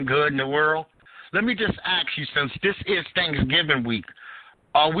good in the world. Let me just ask you, since this is Thanksgiving week,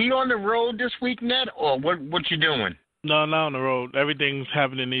 are we on the road this week, Ned, or what you doing? No, not on the road. Everything's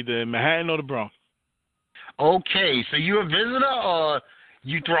happening either in Manhattan or the Bronx. Okay, so you a visitor or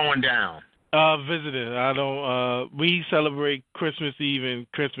you throwing down? Visiting. I don't. We celebrate Christmas Eve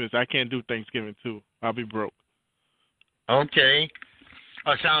and Christmas. I can't do Thanksgiving too. I'll be broke. Okay.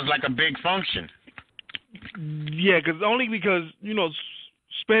 Sounds like a big function. Yeah, only because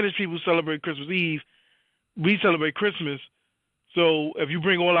Spanish people celebrate Christmas Eve. We celebrate Christmas. So if you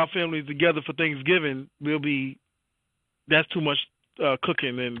bring all our families together for Thanksgiving, that's too much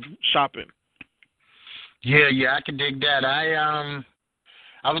cooking and shopping. Yeah, I can dig that.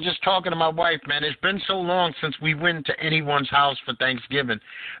 I was just talking to my wife, man. It's been so long since we went to anyone's house for Thanksgiving.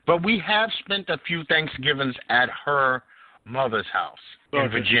 But we have spent a few Thanksgivings at her mother's house in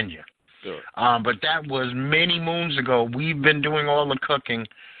Virginia. Sure. But that was many moons ago. We've been doing all the cooking,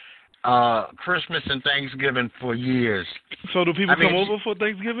 Christmas and Thanksgiving for years. So do people come over for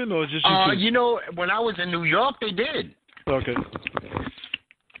Thanksgiving or just you two? When I was in New York, they did. Okay.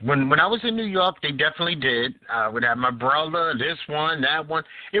 When I was in New York, they definitely did. I would have my brother, this one, that one.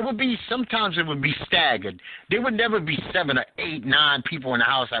 Sometimes it would be staggered. There would never be 7 or 8, 9 people in the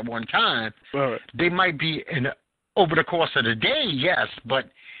house at one time. All right. They might be over the course of the day, yes,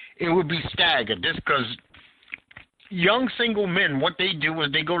 but it would be staggered. Just because young single men, what they do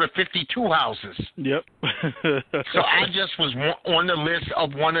is they go to 52 houses. Yep. So I just was on the list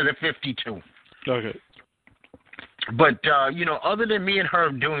of one of the 52. Okay. But, other than me and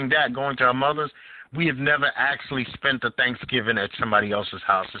her doing that, going to our mother's, we have never actually spent a Thanksgiving at somebody else's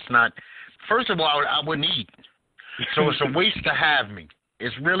house. It's not, first of all, I wouldn't eat. So it's a waste to have me.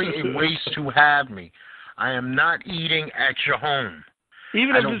 It's really a waste to have me. I am not eating at your home.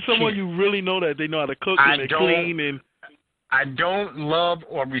 Even if it's someone you really know that they know how to cook and they clean and... I don't love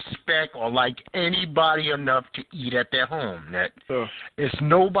or respect or like anybody enough to eat at their home. It's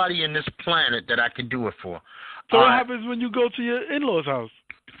nobody in this planet that I could do it for. So what happens when you go to your in-laws' house?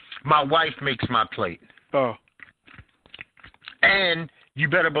 My wife makes my plate. Oh. And you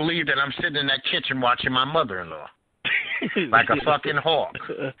better believe that I'm sitting in that kitchen watching my mother-in-law. Like a fucking hawk.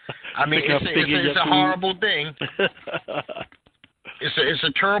 I mean, it's a horrible thing. It's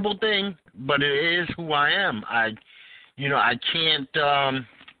a terrible thing, but it is who I am. I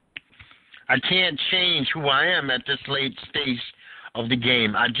can't change who I am at this late stage of the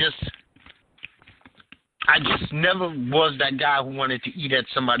game. I just never was that guy who wanted to eat at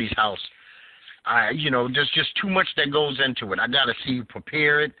somebody's house. There's just too much that goes into it. I got to see you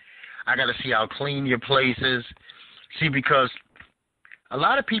prepare it. I got to see how clean your place is. See, because a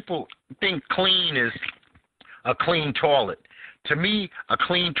lot of people think clean is a clean toilet. To me, a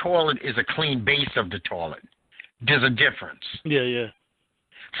clean toilet is a clean base of the toilet. There's a difference. Yeah.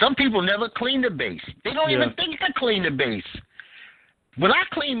 Some people never clean the base. They don't even think to clean the base. When I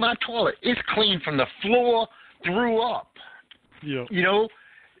clean my toilet, it's clean from the floor through up. Yeah.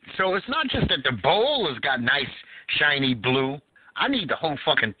 So it's not just that the bowl has got nice, shiny blue. I need the whole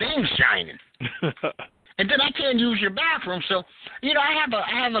fucking thing shining. And then I can't use your bathroom. So, I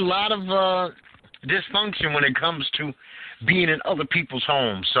have a lot of dysfunction when it comes to being in other people's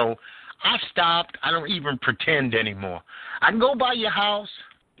homes. So I've stopped. I don't even pretend anymore. I can go by your house.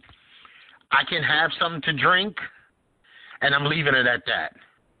 I can have something to drink. And I'm leaving it at that.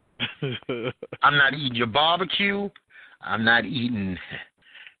 I'm not eating your barbecue. I'm not eating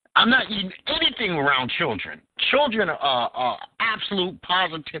anything around children. Children are absolute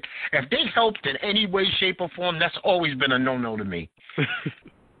positive. If they helped in any way, shape, or form, that's always been a no-no to me.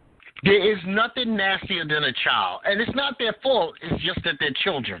 There is nothing nastier than a child. And it's not their fault. It's just that they're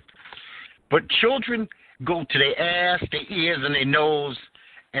children. But children go to their ass, their ears, and their nose,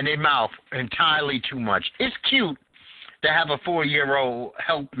 and their mouth entirely too much. It's cute to have a 4-year-old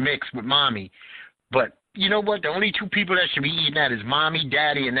help mix with mommy. But you know what? The only 2 people that should be eating that is mommy,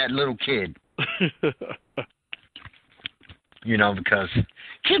 daddy, and that little kid. Because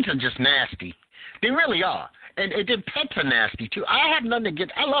kids are just nasty. They really are. And then pets are nasty, too. I have nothing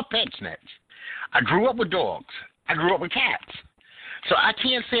against... I love pets, Nets. I grew up with dogs. I grew up with cats. So I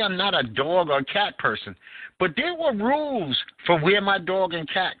can't say I'm not a dog or cat person. But there were rules for where my dog and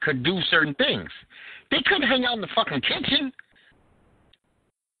cat could do certain things. They couldn't hang out in the fucking kitchen.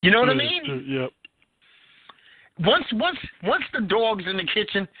 You know what I mean? Yep. Once the dog's in the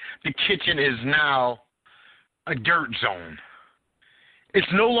kitchen is now a dirt zone. It's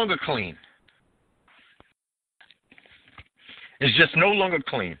no longer clean. It's just no longer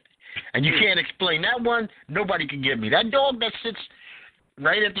clean. And you can't explain that one. Nobody can give me. That dog that sits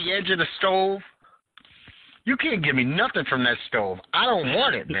right at the edge of the stove, You can't give me nothing from that stove. I don't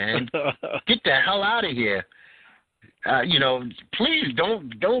want it, man. Get the hell out of here. Please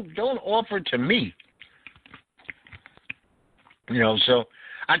don't offer it to me. So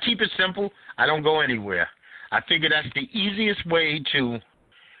I keep it simple. I don't go anywhere. I figure that's the easiest way to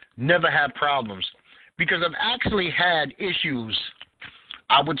never have problems. Because I've actually had issues,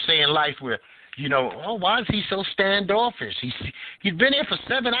 I would say, in life where, why is he so standoffish? He's been here for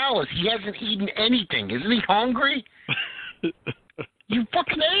 7 hours. He hasn't eaten anything. Isn't he hungry? You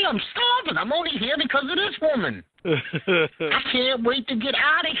fucking A, I'm starving. I'm only here because of this woman. I can't wait to get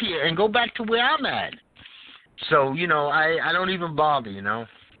out of here and go back to where I'm at. So, I don't even bother,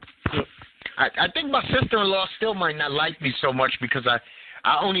 I think my sister-in-law still might not like me so much because I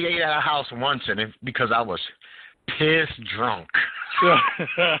only ate at her house once, and it's because I was pissed drunk.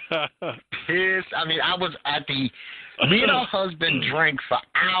 Pissed. I mean, I was at me and her husband drank for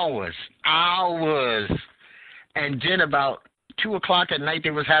hours. And then about 2 o'clock at night,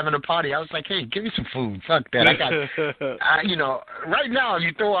 they was having a party. I was like, hey, give me some food. Fuck that. Right now,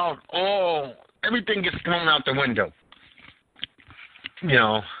 you throw out everything gets thrown out the window.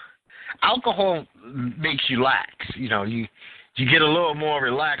 Alcohol makes you lax. You get a little more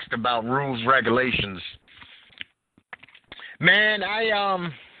relaxed about rules, regulations. Man,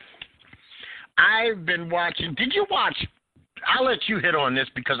 I've been watching. Did you watch? I'll let you hit on this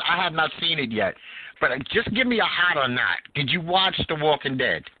because I have not seen it yet. But just give me a hot or not. Did you watch The Walking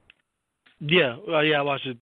Dead? Yeah, I watched it